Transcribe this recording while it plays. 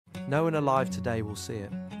No one alive today will see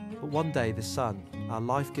it, but one day the sun, our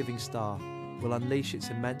life-giving star, will unleash its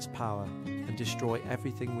immense power and destroy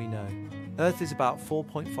everything we know. Earth is about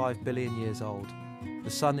 4.5 billion years old. The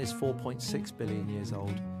sun is 4.6 billion years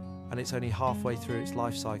old, and it's only halfway through its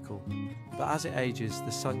life cycle. But as it ages, the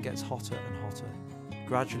sun gets hotter and hotter,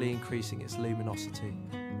 gradually increasing its luminosity.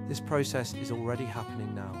 This process is already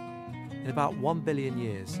happening now. In about 1 billion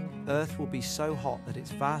years, Earth will be so hot that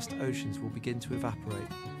its vast oceans will begin to evaporate,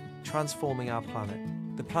 transforming our planet.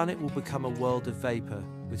 The planet will become a world of vapor,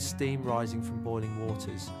 with steam rising from boiling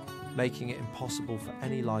waters, making it impossible for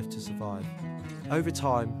any life to survive. Over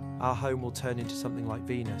time, our home will turn into something like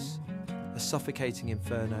Venus, a suffocating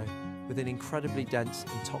inferno with an incredibly dense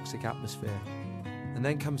and toxic atmosphere. And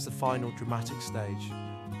then comes the final dramatic stage.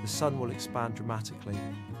 The sun will expand dramatically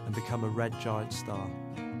and become a red giant star.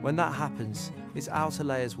 When that happens, its outer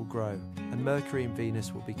layers will grow, and Mercury and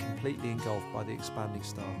Venus will be completely engulfed by the expanding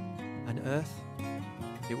star. And Earth?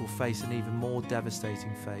 It will face an even more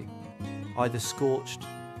devastating fate, either scorched,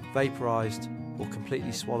 vaporized, or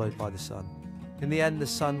completely swallowed by the sun. In the end, the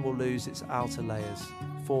sun will lose its outer layers,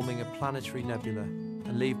 forming a planetary nebula,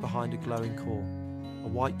 and leave behind a glowing core, a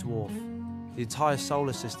white dwarf. The entire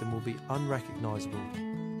solar system will be unrecognizable,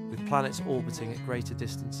 with planets orbiting at greater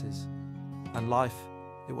distances. And life,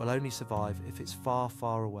 it will only survive if it's far,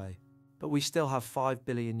 far away. But we still have 5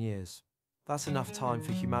 billion years. That's enough time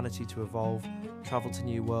for humanity to evolve, travel to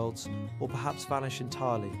new worlds, or perhaps vanish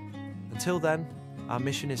entirely. Until then, our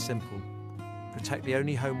mission is simple: protect the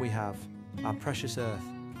only home we have, our precious Earth,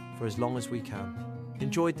 for as long as we can.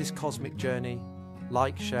 Enjoyed this cosmic journey?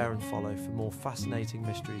 Like, share and follow for more fascinating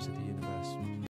mysteries of the universe.